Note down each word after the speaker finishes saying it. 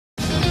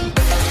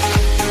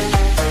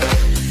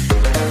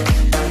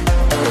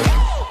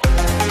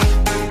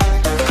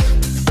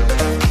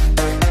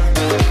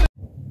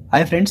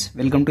Hi friends,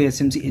 welcome to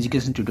SMC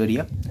education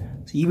tutorial.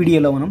 ఈ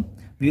వీడియోలో మనం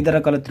వివిధ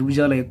రకాల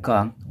త్రిభుజాల యొక్క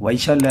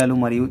వైశాల్యాలు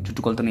మరియు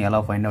చుట్టుకొలతను ఎలా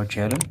ఫైండ్ అవుట్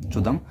చేయాలో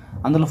చూద్దాం.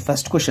 అందులో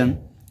ఫస్ట్ క్వశ్చన్,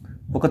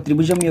 ఒక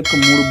త్రిభుజం యొక్క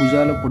 3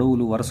 భుజాల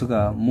పొడవులు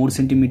వరుసగా 3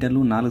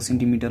 సెంటీమీటర్లు, 4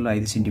 సెంటీమీటర్లు,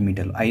 5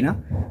 సెంటీమీటర్లు అయినా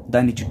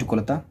దాని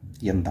చుట్టుకొలత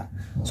ఎంత?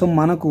 సో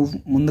మనకు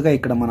ముందుగా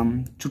ఇక్కడ మనం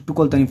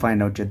చుట్టుకొలతని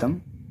ఫైండ్ అవుట్ చేద్దాం.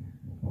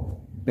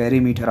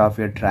 Perimeter of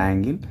a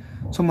triangle.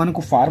 So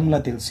మనకు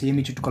ఫార్ములా తెలుసు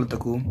ఏమి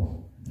చుట్టుకొలతకు,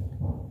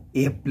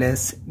 a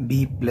plus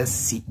B plus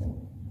C.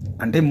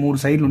 అంటే 3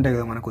 సైడ్లు ఉంటాయి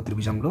కదా మనకు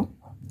త్రిభుజంలో,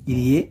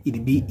 ఇది ఏ, ఇది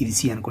బి, ఇది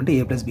సి అనుకుంటే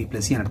a plus B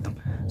plus C అని అర్థం.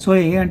 సో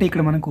ఏ అంటే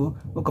ఇక్కడ మనకు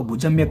ఒక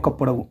భుజం యొక్క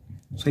పొడవు.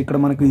 సో ఇక్కడ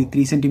మనకు ఇది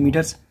 3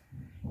 సెంటీమీటర్స్,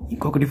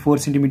 ఇంకొకటి 4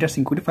 సెంటీమీటర్స్,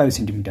 ఇంకొకటి 5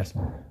 centimetres.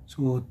 So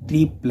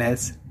 3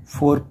 plus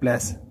 4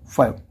 plus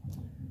 5,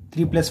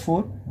 3 plus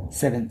 4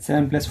 7,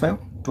 7 plus 5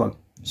 12.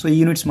 So ఈ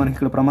యూనిట్స్ మనకి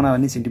ఇక్కడ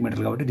ప్రమాణాలన్నీ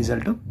సెంటీమీటర్లు కాబట్టి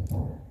రిజల్ట్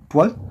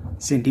 12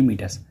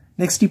 సెంటీమీటర్స్.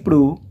 నెక్స్ట్ ఇప్పుడు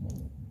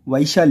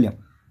వైశాల్యం,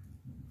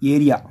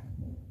 ఏరియా.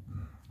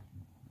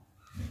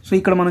 సో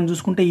ఇక్కడ మనం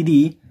చూసుకుంటే ఇది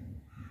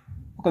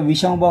ఒక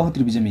విషమబాహు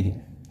త్రిభుజం ఇది.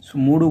 సో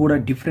 3 కూడా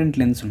డిఫరెంట్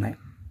లెన్స్ ఉన్నాయి,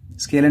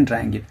 స్కేల్ అండ్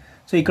ట్రయాంగిల్.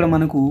 సో ఇక్కడ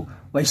మనకు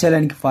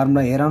వైశాల్యానికి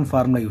ఫార్ములా ఏరాన్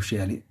ఫార్ములా యూజ్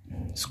చేయాలి.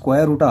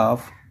 Square root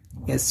of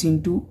yes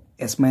into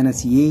yes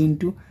minus A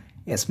into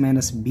yes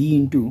minus B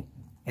into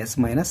yes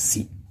minus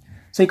C.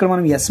 So ఇక్కడ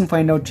మనం ఎస్ని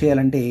ఫైండ్ అవుట్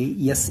చేయాలంటే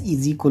yes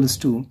is equals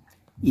to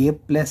A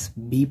plus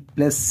B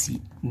plus C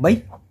by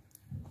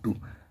 2.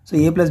 So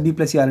A plus B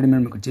plus C already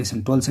మనం ఇక్కడ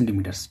చేసాం, 12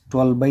 centimetres,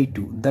 12 by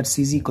 2 that's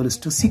is equals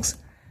to 6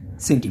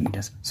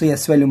 centimetres. So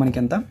S value మనకి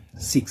ఎంత,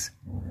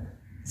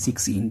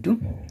 6 into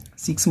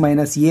 6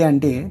 minus ఏ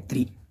అంటే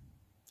 3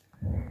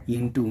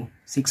 into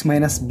 6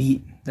 minus B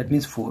that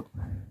means 4,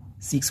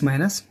 6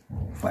 minus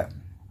 5.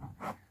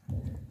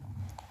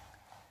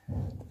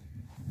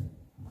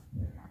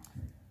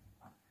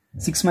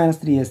 6 minus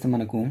 3 చేస్తే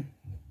మనకు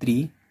 3,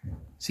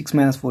 6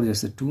 minus 4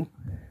 చేస్తే 2,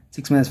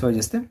 6 minus 5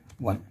 చేస్తే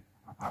 1.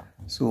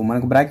 సో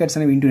మనకు బ్రాకెట్స్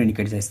అనేవి ఇంటూ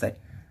ఇండికేట్ చేస్తాయి.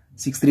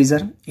 6 3s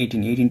are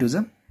 18, 18 2s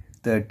are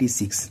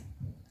 36,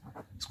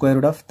 square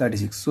root of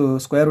 36. So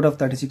square root of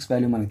 36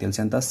 value మనకు తెలిసి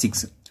ఎంత,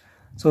 6.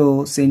 So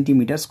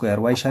centimetre square.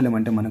 వైశాల్యం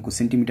అంటే మనకు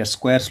సెంటీమీటర్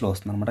స్క్వేర్స్లో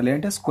వస్తుంది అనమాట,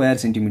 లేదంటే స్క్వేర్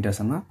సెంటీమీటర్స్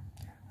అన్న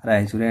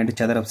రాయొచ్చు, లేదంటే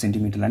చదరపు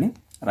సెంటీమీటర్లు అని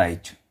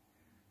రాయొచ్చు.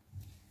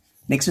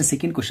 నెక్స్ట్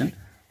సెకండ్ క్వశ్చన్,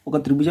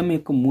 ఒక త్రిభుజం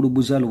యొక్క 3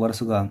 భుజాలు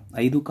వరుసగా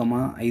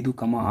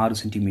 5,6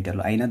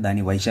 సెంటీమీటర్లు అయినా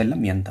దాని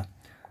వైశాల్యం ఎంత?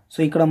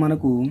 సో ఇక్కడ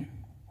మనకు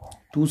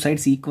 2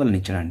 సైడ్స్ ఈక్వల్ అని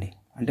ఇచ్చాడండి,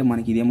 అంటే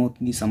మనకి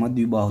ఇదేమవుతుంది,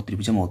 సమద్విబాహు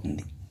త్రిభుజం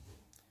అవుతుంది.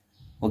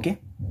 ఓకే,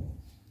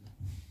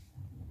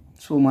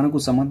 సో మనకు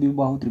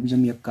సమద్విబాహు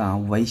త్రిభుజం యొక్క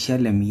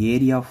వైశాల్యం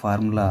area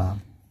formula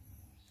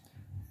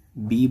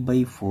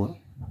b/4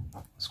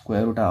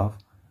 square root of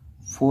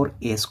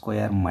 4a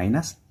square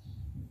minus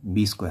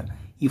B square.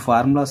 ఈ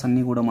ఫార్ములాస్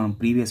అన్నీ కూడా మనం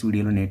ప్రీవియస్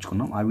వీడియోలో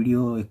నేర్చుకున్నాం. ఆ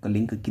వీడియో యొక్క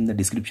లింక్ కింద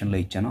డిస్క్రిప్షన్లో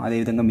ఇచ్చాను.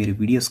 అదేవిధంగా మీరు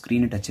వీడియో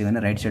స్క్రీన్ టచ్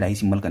చేయగానే రైట్ సైడ్ ఐ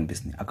సింబల్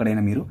కనిపిస్తుంది,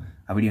 అక్కడైనా మీరు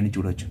ఆ వీడియోని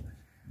చూడవచ్చు.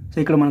 సో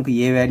ఇక్కడ మనకు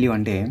ఏ వాల్యూ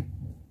అంటే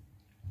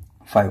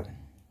 5,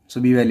 సో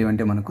బి వాల్యూ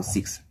అంటే మనకు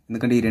 6,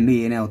 ఎందుకంటే ఈ రెండు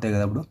ఏనే అవుతాయి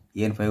కదా, అప్పుడు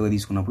ఏని 5గా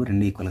తీసుకున్నప్పుడు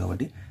రెండు ఈక్వల్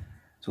కాబట్టి.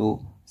 So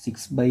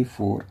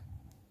 6/4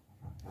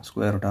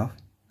 square root of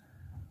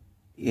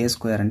A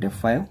square అంటే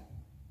 5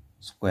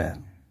 square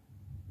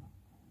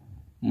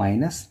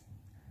minus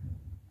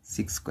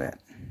 6 square,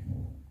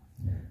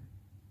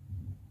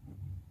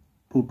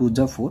 2 2s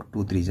are 4,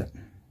 2 3s are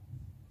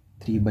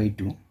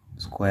 3/2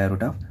 square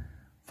root of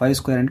 5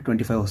 square అంటే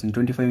 25 వస్తుంది,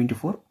 25 into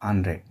 4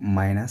 100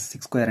 మైనస్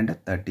 6 స్క్వేర్ అంటే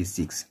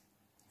 36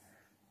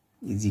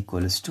 is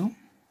equals to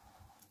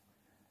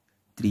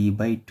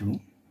 3/2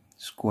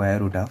 square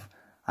root of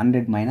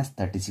 100 minus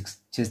 36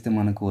 చేస్తే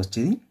మనకు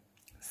వచ్చేది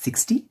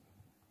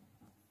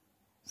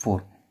 64.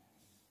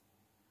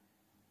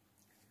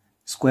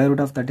 స్క్వేర్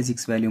రూట్ ఆఫ్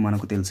 36 వాల్యూ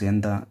మనకు తెలుసు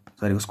ఎంత,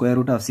 sorry square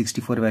root of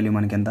 64 value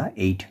మనకి ఎంత,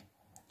 8.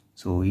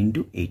 So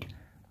into 8,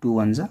 2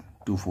 1s are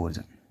 2 4s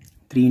are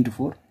 3 into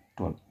 4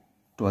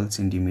 12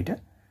 centimetre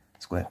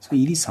square. So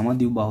ఇది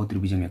సమద్విబాహు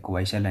త్రిభుజం యొక్క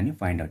వైశాల్యాన్ని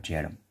ఫైండ్ అవుట్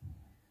చేయడం.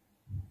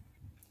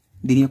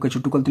 దీని యొక్క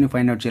చుట్టుకొలతని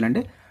ఫైండ్ అవుట్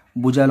చేయాలంటే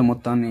భుజాల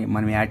మొత్తాన్ని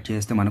మనం యాడ్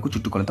చేస్తే మనకు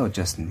చుట్టుకొలత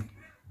వచ్చేస్తుంది.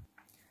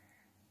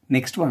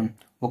 నెక్స్ట్ వన్,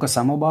 ఒక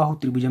సమబాహు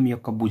త్రిభుజం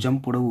యొక్క భుజం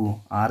పొడవు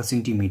 6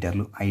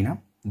 సెంటీమీటర్లు అయినా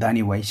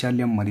దాని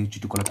వైశాల్యం మరియు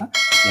చుట్టుకొలత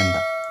ఎంత?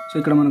 సో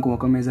ఇక్కడ మనకు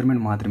ఒక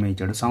మెజర్మెంట్ మాత్రమే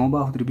ఇచ్చాడు.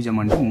 సమబాహు త్రిభుజం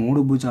అంటే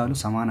 3 భుజాలు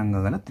సమానంగా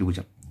గల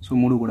త్రిభుజం. సో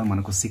 3 కూడా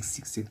మనకు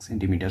 6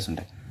 సెంటీమీటర్స్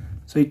ఉంటాయి.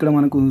 సో ఇక్కడ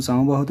మనకు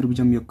సమబాహు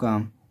త్రిభుజం యొక్క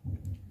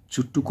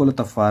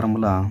చుట్టుకొలత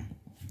formula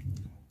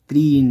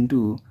 3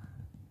 into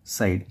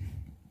side.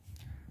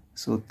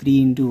 So 3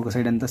 into ఒక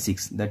సైడ్ అంతా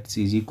 6, that's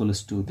is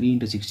equals to 3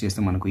 into 6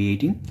 చేస్తే మనకు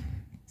 18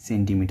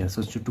 సెంటీమీటర్స్.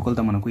 సో చుట్టుకొలత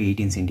మనకు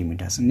 18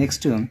 సెంటీమీటర్స్.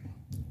 నెక్స్ట్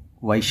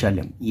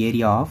వైశాల్యం,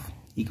 area of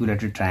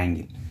equilateral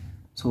triangle.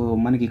 So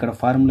మనకి ఇక్కడ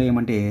ఫార్ములా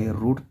ఏమంటే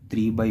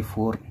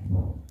 √3/4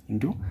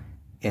 ఇంటూ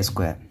ఏ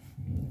స్క్వేర్.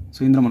 సో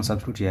ఇందులో మనం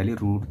సబ్స్టిట్యూట్ చేయాలి,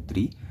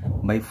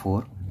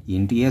 √3/4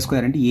 ఇంటూ ఏ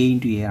స్క్వేర్ అంటే ఏ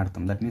ఇంటూ ఏ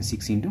అర్థం, దట్ మీన్స్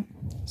 6 into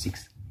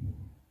 6.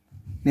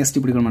 నెక్స్ట్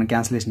ఇప్పుడు ఇక్కడ మనం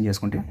క్యాన్సిలేషన్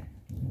చేసుకుంటే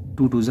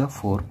 2 2s are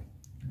 4,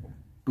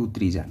 2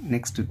 3s are,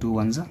 next 2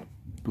 1s are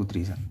 2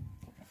 3s are,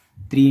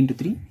 3 into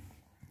 3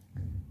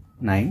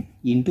 9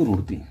 into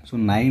 √3. So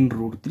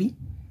 9√3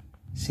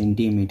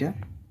 centimetre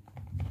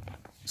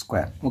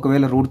square.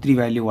 ఒకవేళ √3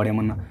 వాల్యూ వాడు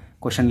ఏమన్నా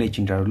క్వశ్చన్లో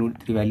ఇచ్చింటాడు,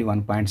 √3 వాల్యూ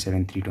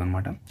 1.732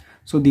 అనమాట.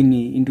 సో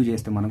దీన్ని ఇంటూ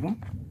చేస్తే మనకు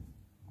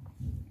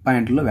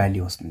పాయింట్లో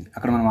వాల్యూ వస్తుంది.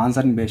 అక్కడ మనం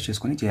ఆన్సర్ని బేస్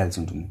చేసుకొని చేయాల్సి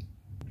ఉంటుంది.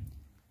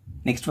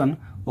 నెక్స్ట్ వన్,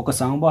 ఒక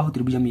సమబాహు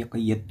త్రిభుజం యొక్క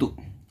ఎత్తు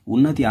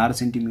ఉన్నతి 6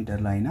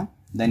 సెంటీమీటర్లు అయినా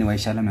దాని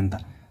వైశాల్యం ఎంత?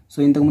 సో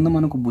ఇంతకుముందు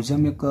మనకు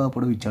భుజం యొక్క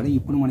పొడవు ఇచ్చాడు,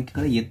 ఇప్పుడు మనకి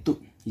ఇక్కడ ఎత్తు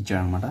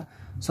ఇచ్చాడు అనమాట.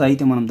 సో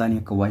అయితే మనం దాని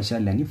యొక్క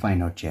వైశాల్యాన్ని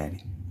ఫైండ్ అవుట్ చేయాలి.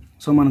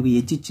 సో మనకు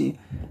ఎత్తు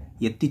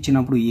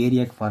ఇచ్చినప్పుడు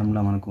ఏరియాకి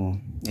ఫార్ములా మనకు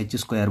h²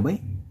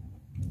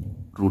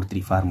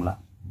 ఫార్ములా.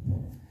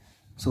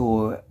 సో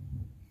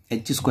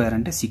h²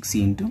 అంటే 6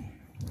 ×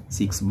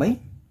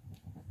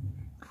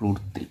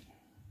 6/√3.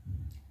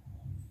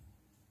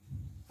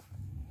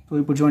 సో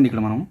ఇప్పుడు చూడండి,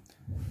 ఇక్కడ మనం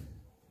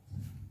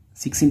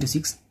 6 ×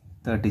 6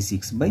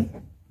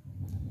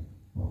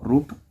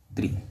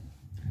 36/√3.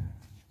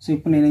 సో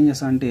ఇప్పుడు నేనేం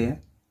చేస్తాను అంటే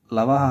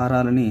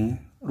లవహారాలని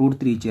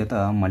 √3 చేత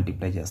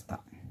మల్టిప్లై చేస్తా.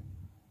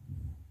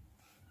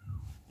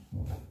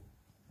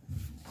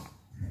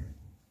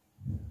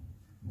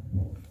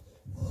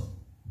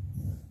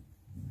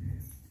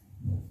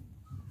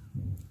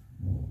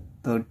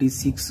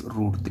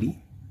 √3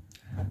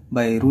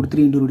 బై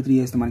 √3 × √3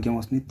 చేస్తే మనకి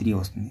ఏమొస్తుంది? 3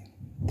 వస్తుంది.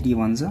 3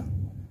 1s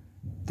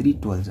 3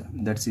 12s,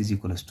 that's is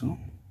equals to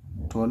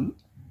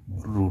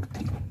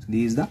 12√3.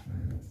 This is the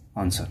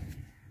answer.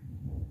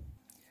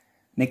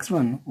 Next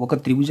one, ఒక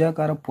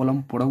త్రిభుజాకార పొలం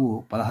పొడవు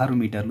 16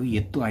 మీటర్లు,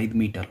 ఎత్తు 5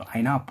 మీటర్లు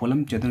అయినా ఆ పొలం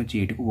చదును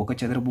చేయుటకు 1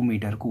 చదరపు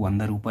మీటర్కు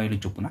 100 రూపాయలు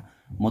చొప్పున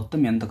మొత్తం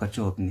ఎంత ఖర్చు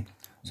అవుతుంది?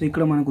 సో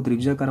ఇక్కడ మనకు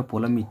త్రిభుజాకార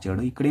పొలం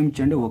ఇచ్చాడు, ఇక్కడ ఏమి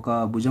ఇచ్చాడు? ఒక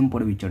భుజం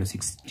పొడవు ఇచ్చాడు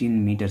 16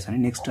 మీటర్స్ అని,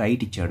 నెక్స్ట్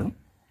హైట్ ఇచ్చాడు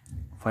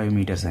 5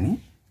 మీటర్స్ అని.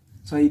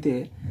 సో అయితే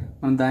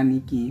మనం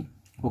దానికి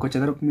 1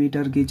 చదరపు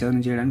మీటర్కి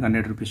చదును చేయడానికి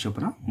 100 రూపీస్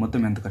చొప్పున మొత్తం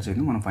ఎంత ఖర్చు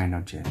అవుతుందో మనం ఫైండ్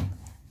అవుట్ చేయాలి.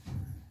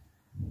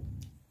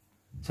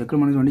 సో ఇక్కడ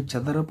మనం చూడండి,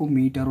 చదరపు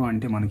మీటరు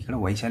అంటే మనకి ఇక్కడ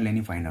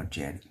వైశాల్యాన్ని ఫైండ్ అవుట్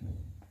చేయాలి.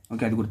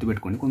 ఓకే, అది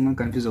గుర్తుపెట్టుకోండి. కొంతమంది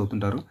కన్ఫ్యూజ్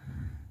అవుతుంటారు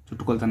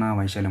చుట్టుకొలతన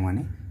వైశాల్యం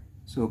అని.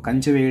 సో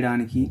కంచె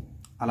వేయడానికి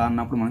అలా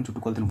అన్నప్పుడు మనం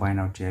చుట్టుకొలతను ఫైండ్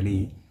అవుట్ చేయాలి.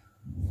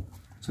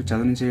 సో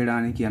చదును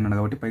చేయడానికి అన్నాడు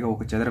కాబట్టి, పైగా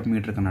 1 చదరపు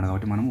మీటర్కి అన్నాడు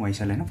కాబట్టి మనం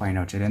వైశాల్యాన్ని ఫైండ్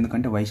అవుట్ చేయాలి.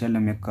 ఎందుకంటే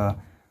వైశాల్యం యొక్క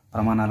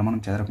ప్రమాణాలు మనం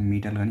చదరపు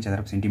మీటర్లు కానీ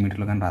చదరపు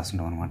సెంటీమీటర్లు కానీ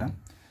రాస్తుంటాం అనమాట.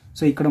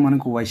 సో ఇక్కడ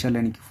మనకు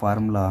వైశాల్యానికి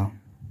ఫార్ములా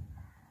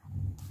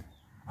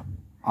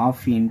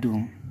 ½ ఇంటూ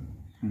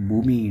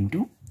భూమి ఇంటూ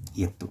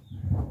ఎత్తు.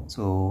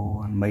 సో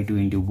 1/2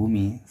 ఇంటూ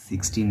భూమి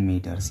 16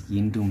 మీటర్స్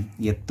ఇంటూ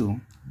ఎత్తు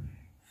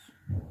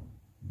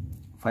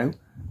 5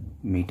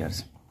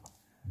 metres.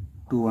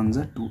 2 1s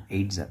 2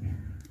 8s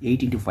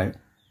 8 into 5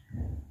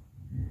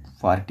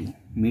 40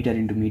 metre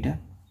into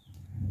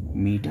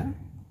metre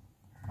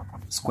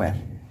square.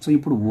 So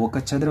ఇప్పుడు 1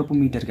 చదరపు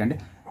మీటర్కి అంటే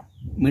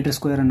మీటర్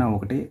స్క్వేర్ అన్నా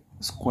ఒకటే,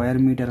 స్క్వేర్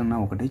మీటర్ అన్నా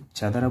ఒకటే,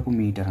 చదరపు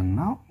మీటర్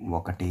అన్నా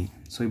ఒకటే.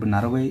 సో ఇప్పుడు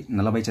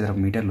 40 చదరపు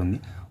మీటర్లు ఉంది.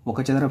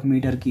 1 చదరపు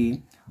మీటర్కి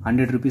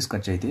 100 రూపీస్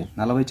ఖర్చు అయితే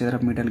 40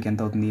 చదరపు మీటర్లకి ఎంత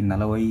అవుతుంది?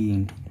 40 ×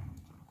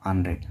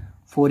 100,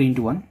 4 ×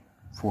 1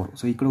 4.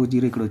 సో ఇక్కడ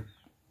 0, ఇక్కడ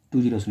 2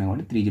 zeros ఉన్నాయి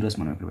కాబట్టి 3 zeros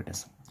మనం ఇక్కడ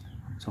పెట్టేస్తాం.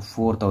 సో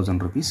 4000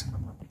 రూపీస్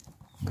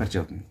ఖర్చు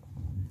అవుతుంది.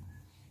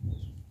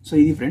 సో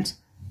ఇది ఫ్రెండ్స్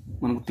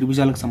మనకు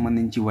త్రిభుజాలకు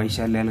సంబంధించి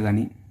వైశాల్యాలు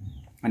కానీ,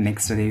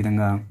 నెక్స్ట్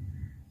అదేవిధంగా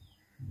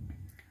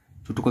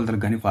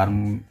చుట్టుకొలతలకు కానీ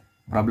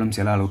ప్రాబ్లమ్స్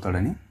ఎలా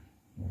అడుగుతాడని.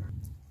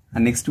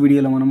 అండ్ నెక్స్ట్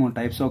వీడియోలో మనము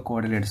టైప్స్ ఆఫ్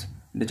కోఆర్డినేట్స్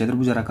అంటే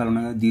చతుర్భుజ రకాలు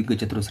ఉన్నాయి, దీర్ఘ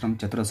చతురస్రం,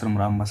 చతురస్రం,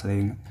 రాంబస్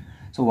అదేవిధంగా.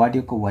 సో వాటి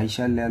యొక్క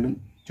వైశాల్యాలు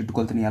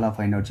చుట్టుకొలతని ఎలా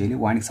ఫైండ్ అవుట్ చేయాలి,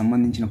 వాటికి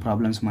సంబంధించిన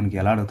ప్రాబ్లమ్స్ మనకి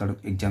ఎలా అడుగుతాడు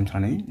ఎగ్జామ్స్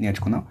అనేది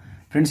నేర్చుకుందాం.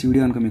 ఫ్రెండ్స్,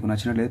 వీడియో కనుక మీకు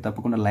నచ్చినట్లయితే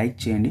తప్పకుండా లైక్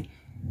చేయండి.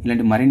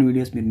 ఇలాంటి మరిన్ని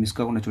వీడియోస్ మీరు మిస్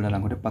కాకుండా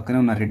చూడాలనుకుంటే పక్కనే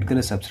ఉన్న రెడ్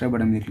కలర్ సబ్స్క్రైబ్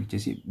బటన్ మీద క్లిక్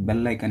చేసి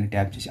బెల్ ఐకాన్ని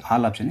ట్యాప్ చేసి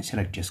ఆల్ ఆప్షన్ని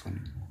సెలెక్ట్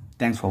చేసుకోండి.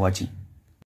 Thanks for watching.